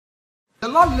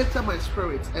Lord lifted my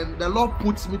spirit and the Lord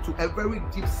puts me to a very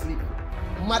deep sleep.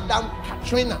 Madam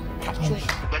Katrina.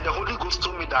 Then the Holy Ghost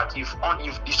told me that you've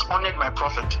dishonored my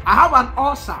prophet. I have an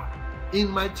ulcer in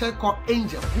my church called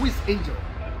Angel. Who is Angel?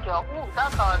 Oh,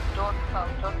 that's our daughter.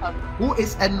 Who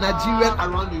is a Nigerian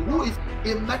around you? Who is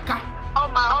in Mecca? Oh,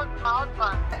 my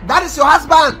husband. That is your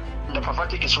husband. The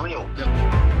prophetic is real.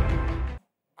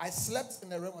 I slept in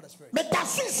the realm of the spirit. And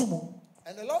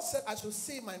the Lord said I should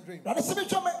see my dream.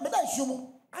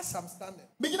 As I'm standing,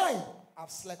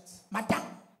 I've slept.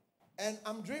 And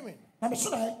I'm dreaming.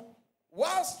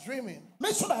 Whilst dreaming,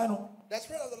 the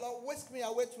Spirit of the Lord whisked me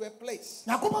away to a place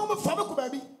like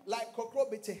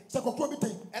Kokrobite.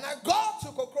 And I got to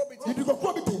Kokrobite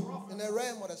in the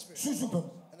realm of the Spirit.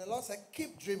 And the Lord said,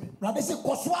 keep dreaming. And I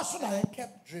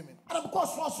kept dreaming.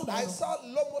 I saw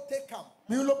Lomote come.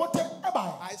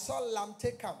 I saw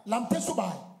Lamte come.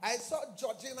 I saw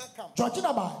Georgina come.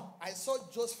 I saw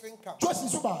Josephine come.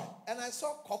 And I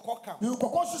saw Coco come. And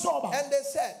they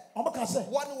said,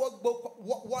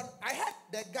 one. I heard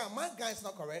the gun. My gun is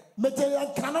not correct. But I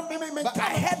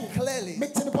heard clearly in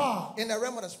the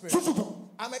realm of the Spirit.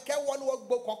 I'm a one work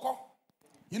book Coco.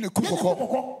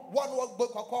 One work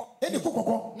book Coco.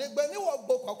 Nigbeni work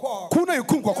book Coco. Kuna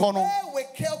yukun Coco no. We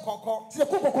kill Coco.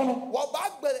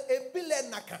 Wabagbe ebile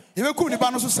naka. Yewe ku ni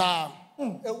ba no so sa.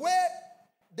 The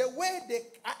way they,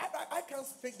 I can't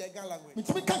speak the Ghana language.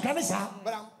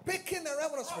 But I'm picking the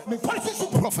realm of the Spirit.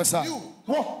 Professor. You,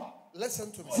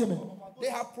 listen to me. They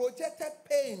have projected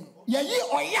pain.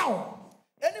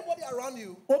 Anybody around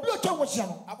you,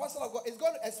 Apostle of God, is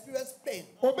going to experience pain.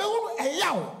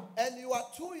 And you are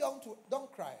too young to,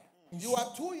 don't cry. You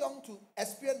are too young to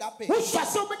experience that pain.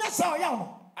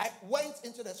 I went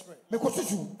into the Spirit.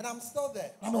 And I'm still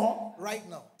there. Right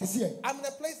now. I'm in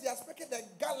a place they are speaking the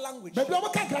Ghana language. They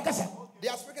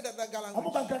are speaking the Ghana language.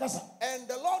 And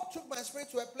the Lord took my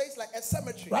spirit to a place like a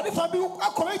cemetery.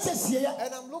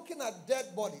 And I'm looking at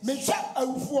dead bodies. This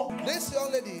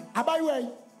young lady,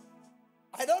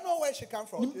 I don't know where she came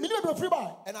from.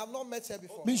 And I've not met her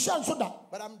before.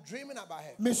 But I'm dreaming about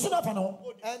her. And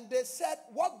they said,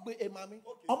 what be a mommy?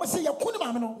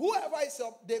 Whoever is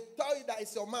your, they tell you that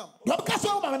it's your mom.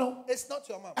 It's not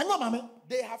your mom.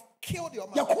 They have killed your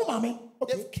mom.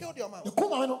 They've killed your mom.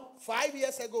 5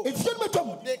 years ago, they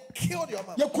killed your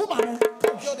mom.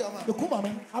 Killed your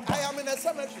mom. I am in a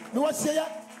cemetery.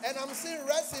 And I'm seeing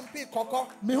rest in peace, Coco.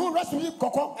 And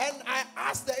I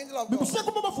asked the angel of God,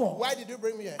 why did you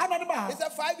bring me here? He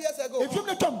said 5 years ago,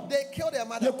 they killed their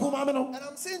mother. And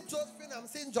I'm seeing Josephine, I'm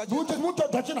seeing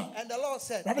Georgina. And the Lord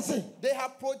said, they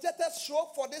have projected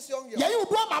stroke for this young girl.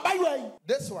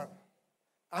 This one.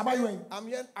 I'm here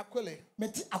Aquile.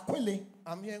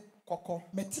 I'm here Coco.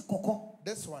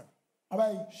 This one.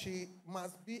 She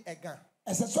must be a gun.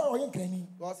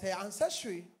 Because her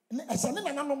ancestry, as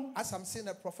I'm seeing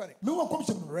a prophetic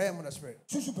realm of the Spirit,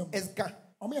 is gone.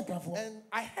 And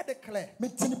I had a clear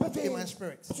in my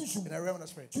spirit, in the realm of the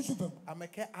Spirit. I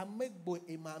make boy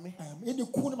a mommy.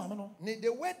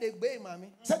 The way they bay mommy,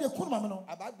 if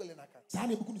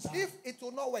it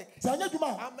will not work,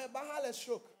 I'm a bahal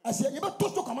stroke.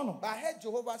 But I heard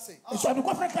Jehovah say,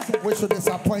 we should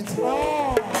disappoint you.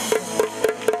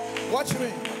 Watch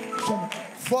me.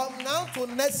 From now to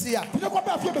next year,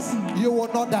 you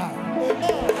will not die.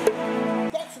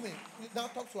 Talk to me. Now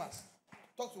talk to us.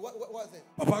 Talk to what is it?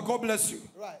 Papa, God bless you.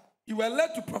 Right. You were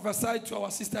led to prophesy to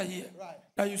our sister here. Right.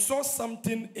 That you saw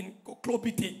something in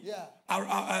Klopite. Yeah.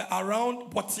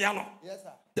 Around Botiano. Yes,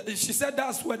 sir. She said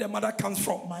that's where the mother comes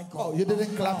from. My God. Oh, you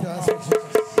didn't clap your hands.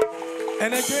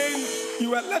 And again,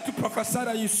 you were led to prophesy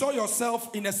that you saw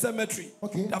yourself in a cemetery.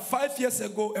 Okay. That 5 years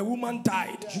ago, a woman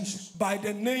died by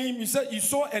the name, you said you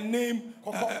saw a name,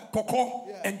 Coco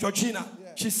and Georgina.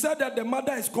 Yeah. She said that the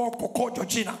mother is called Coco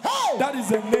Georgina. Hey! That is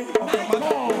the name of the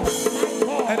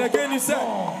mother. And again, you said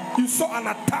you saw an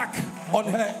attack on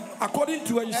her. According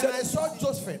to her, you said. I saw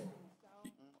Josephine.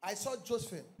 I saw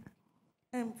Josephine.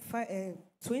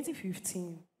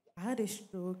 2015. I had a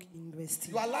stroke in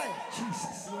university. You are lying.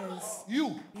 Jesus. Yes.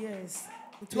 You? Yes.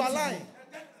 You are lying.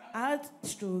 I had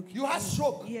stroke. You had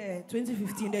stroke? Yeah,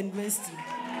 2015, the university.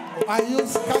 I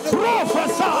use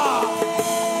Professor!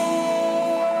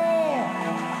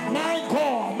 My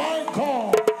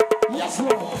God. Yes,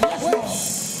 Lord.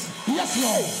 Yes,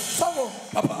 Lord. Someone.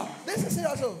 Papa. This is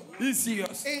serious. This is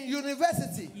serious. In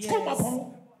university. Yes.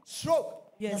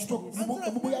 Stroke. Yes. Stroke.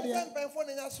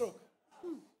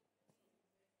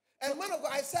 And man of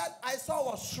God, I said I saw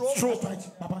was stroke. Stroke, right,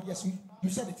 Papa? Yes, you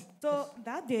said it. So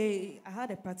that day, I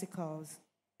had the practicals,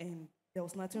 and there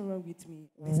was nothing wrong with me.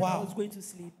 They said I was going to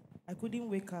sleep. I couldn't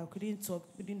wake up, couldn't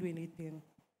talk, couldn't do anything.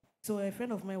 So a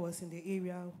friend of mine was in the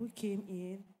area who came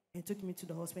in and took me to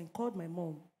the hospital and called my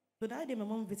mom. So that day my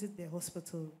mom visited the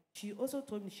hospital. She also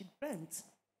told me she dreamt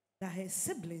that her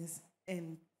siblings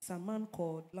and some man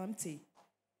called Lamte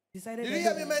decided. Did you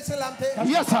hear me mention Lamte?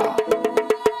 Yes, sir.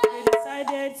 They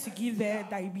decided to give her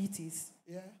diabetes.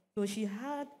 Yeah. So she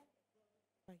had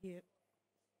here.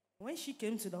 When she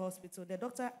came to the hospital, the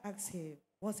doctor asked her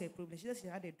what's her problem. She said she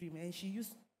had a dream and she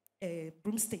used a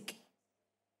broomstick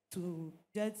to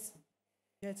get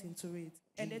into it.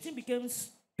 And the thing became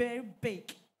very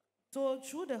big. So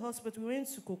through the hospital, we went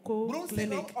to Coco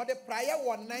Clinic. Or the prior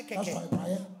one night.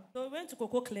 So we went to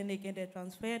Coco Clinic and they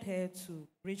transferred her to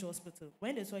Bridge Hospital.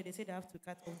 When they saw it, they said they have to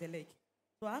cut off the leg.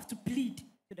 So I have to plead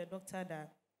to the doctor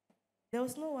that there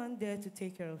was no one there to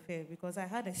take care of her because I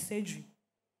had a surgery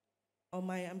on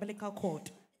my umbilical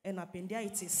cord and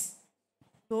appendicitis.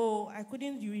 So I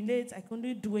couldn't urinate, I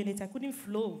couldn't do anything, I couldn't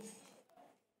flow.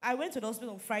 I went to the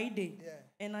hospital on Friday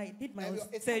and I did my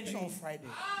surgery on Friday.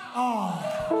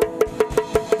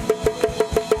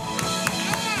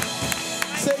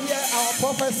 Say here our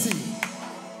prophecy.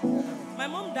 My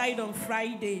mom died on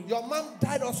Friday. Your mom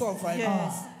died also on Friday?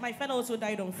 Yes. My father also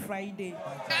died on Friday.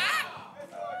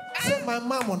 Say my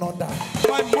mom will not die.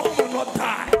 My mom will not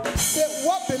die. Say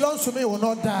what belongs to me will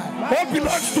not die. What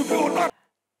belongs to me will not.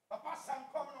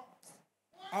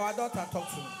 Our daughter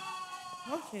talked to me.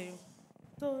 Okay.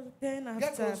 So then after.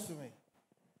 Get close to me.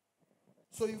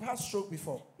 So you've had stroke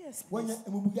before? Yes. When you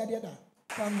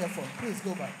come here for, please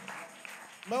go back.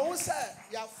 My own say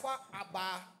Yafa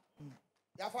Abba.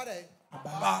 Yafa there.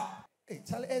 Abba. Hey,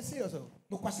 tell it yourself.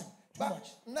 No question. Too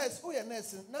much. Nurse, who are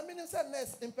nurse? Now, meaning say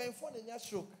nurse in pain for the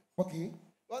stroke. Okay.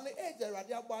 On the age of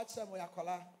Radia,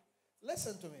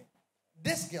 listen to me.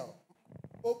 This girl,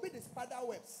 obey the spider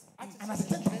webs. And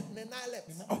assistant.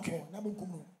 Okay.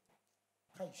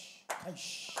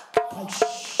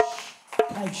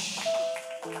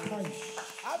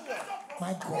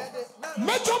 My God.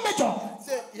 Major.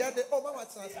 Say, yeah, the mama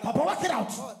Papa, work it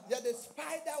out. Yeah, the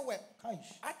spider web.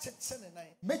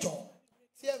 Major.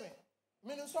 Hear me. I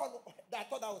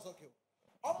thought that was okay.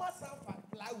 Almost sound for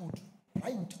plywood.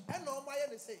 And no, my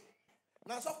say.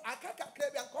 Now, so I can't come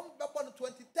back on the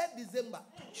 23rd December.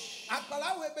 I call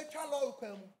out with a child.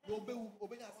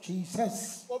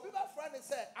 Jesus. Obi my friend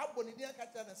said, I want to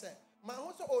catch and say, my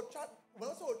also old child,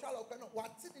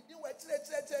 what did you do?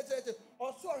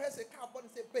 Or so has a car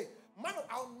and say, pay. Man,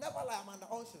 I'll never lie, I'm under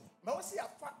answer.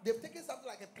 They've taken something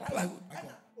like a plywood.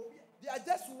 They are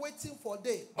just waiting for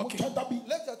day. Okay.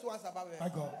 Let's just answer about it. My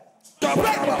God.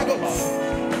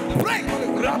 Break.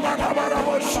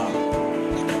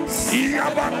 Sit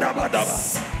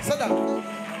down.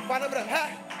 Hey!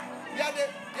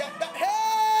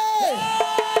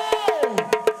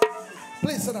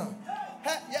 Please sit down.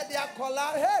 Hey, yeah, they are calling.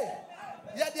 Hey,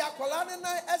 yeah, they are calling. And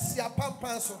I see a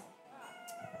pampanso.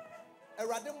 A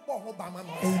random bomb. Amen.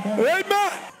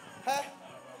 Hey,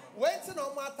 waiting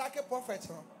on my attack a prophet.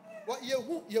 What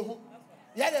you?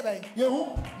 Yeah, they be.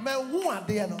 You? Man, who are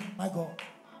there? No, My God.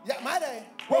 yeah, my day.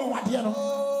 Who are there?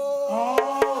 Oh.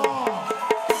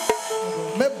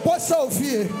 Me boss of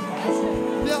here.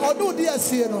 Me odu dia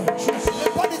see no. Me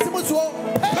body ti mo so.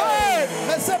 Hey.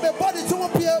 Me say me body ti mo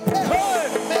pie.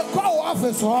 Me call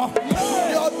office ho.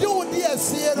 Me odu dia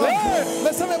see no.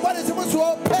 Me say me body ti mo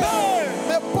so.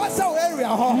 Me boss of area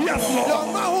ho. Yes, Lord. Your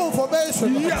man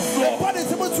information. Yes, Me Lord. body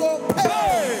ti mo so.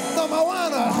 Number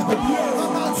 1.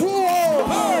 Number 2.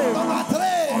 Number 3.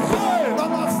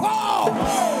 Number 4.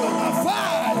 Number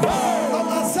 5.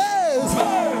 Number 6.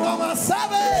 Number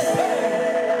 7.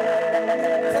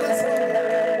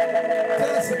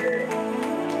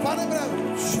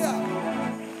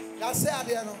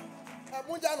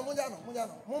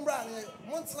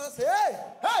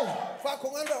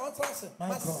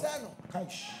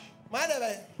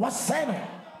 What's saying?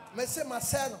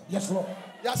 Yes, Lord.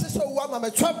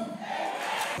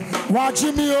 Watch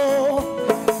me,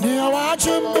 oh, near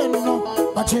watching me,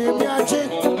 no, but you me, I check,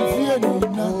 fear no.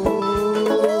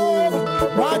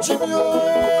 Watch me,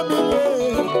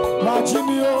 oh, watch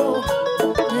me, oh,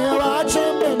 near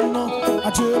watching me, no,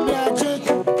 but you me, I check.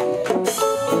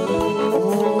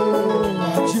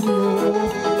 Watch me,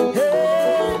 oh,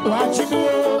 hey, watch me, oh,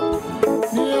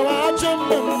 near watching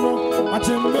me, no, but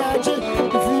you me, I check,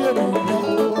 fear no.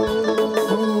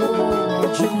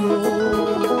 Watch me, oh.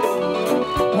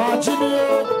 Watch me,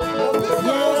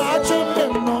 yeah, watch me,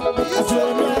 no. Watch me, if you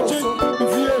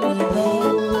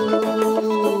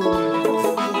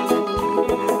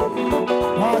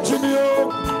watch me,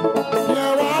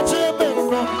 yeah, watch me,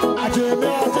 no. Watch me,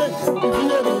 if you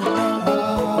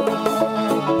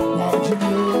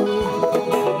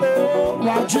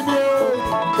watch me, watch me.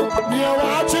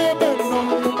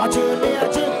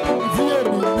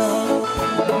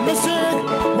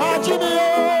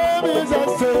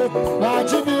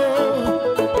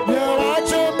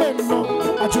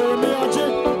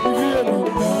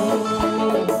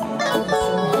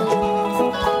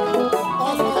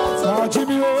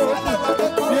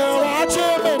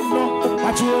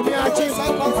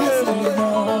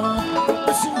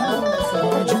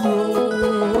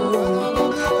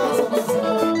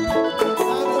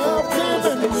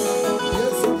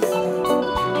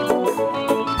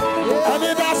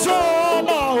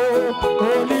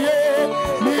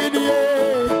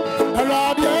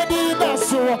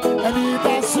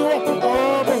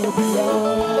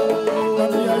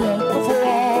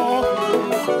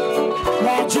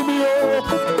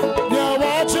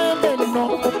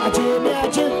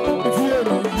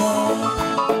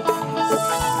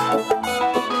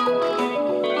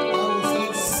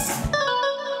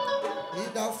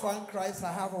 Christ,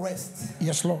 I have rest.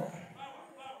 Yes, Lord.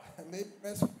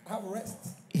 Have rest.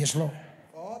 Yes, Lord.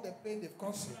 For all the pain they've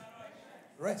caused you.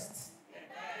 Rest.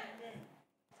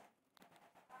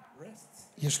 Rest.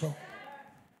 Yes, Lord.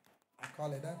 I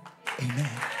call it that. Amen.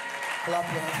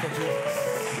 Clap your hands for Jesus.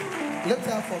 Lift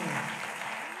it up for me.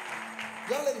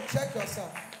 Young lady, check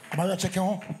yourself. Am I checking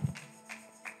on?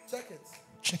 Check it.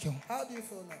 Check it. How do you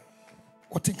feel now?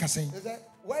 What think I say? Is that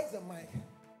where's the mic?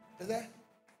 Is that?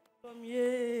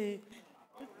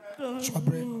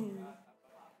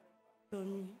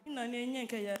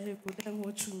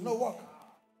 No, walk.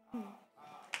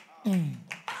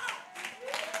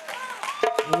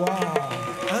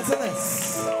 Wow. Answer this.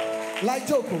 Like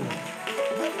Joko.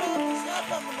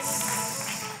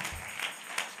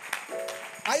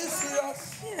 Are you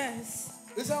serious? Yes.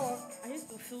 Is that what? I used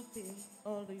to feel pain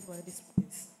all over this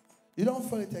place. You don't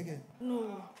feel it again?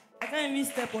 No. I can't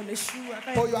even step on the shoe.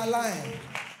 Oh, you are lying.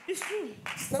 It's true.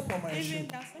 Step on my shoe. Even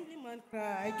the assemblyman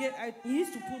cry. He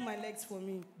used to pull my legs for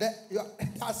me. The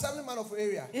assemblyman of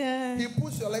area? Yeah. He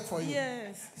pulls your leg for you?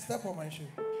 Yes. Step on my shoe.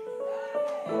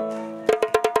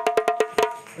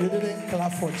 You didn't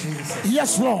clap for Jesus.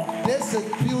 Yes, Lord. This is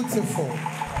beautiful.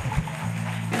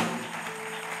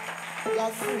 You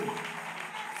are free.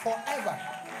 Forever.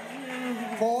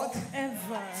 For what?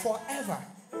 Ever. Forever.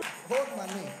 Hold my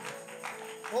name.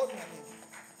 Hold my name.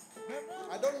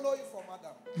 I don't know you from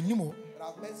Adam. But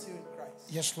I've met you in Christ.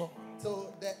 Yes, Lord.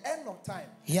 Till the end of time.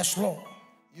 Yes, Lord.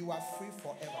 You are free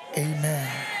forever. Amen.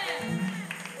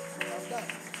 I'm done.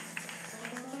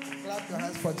 Clap your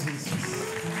hands for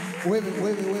Jesus. Wait.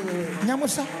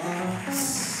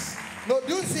 No,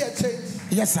 do you see a change?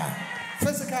 Yes, sir.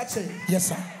 Physical change. Yes,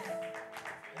 sir.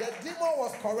 The demon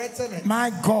was correcting it. My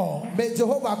God. May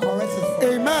Jehovah correct it for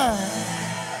Amen.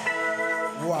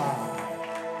 Wow.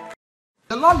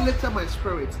 The Lord lifted my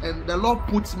spirit and the Lord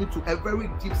puts me to a very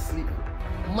deep sleep.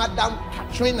 Madam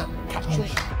Katrina.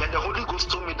 Then the Holy Ghost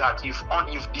told me that you've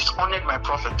dishonored my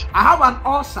prophet. I have an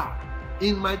ulcer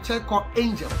in my church called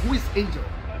Angel. Who is Angel?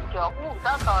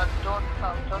 That's our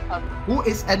daughter. Who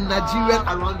is a Nigerian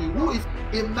around you? Who is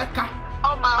in Mecca?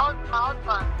 Oh, my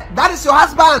husband. That is your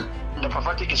husband. The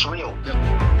prophetic is real.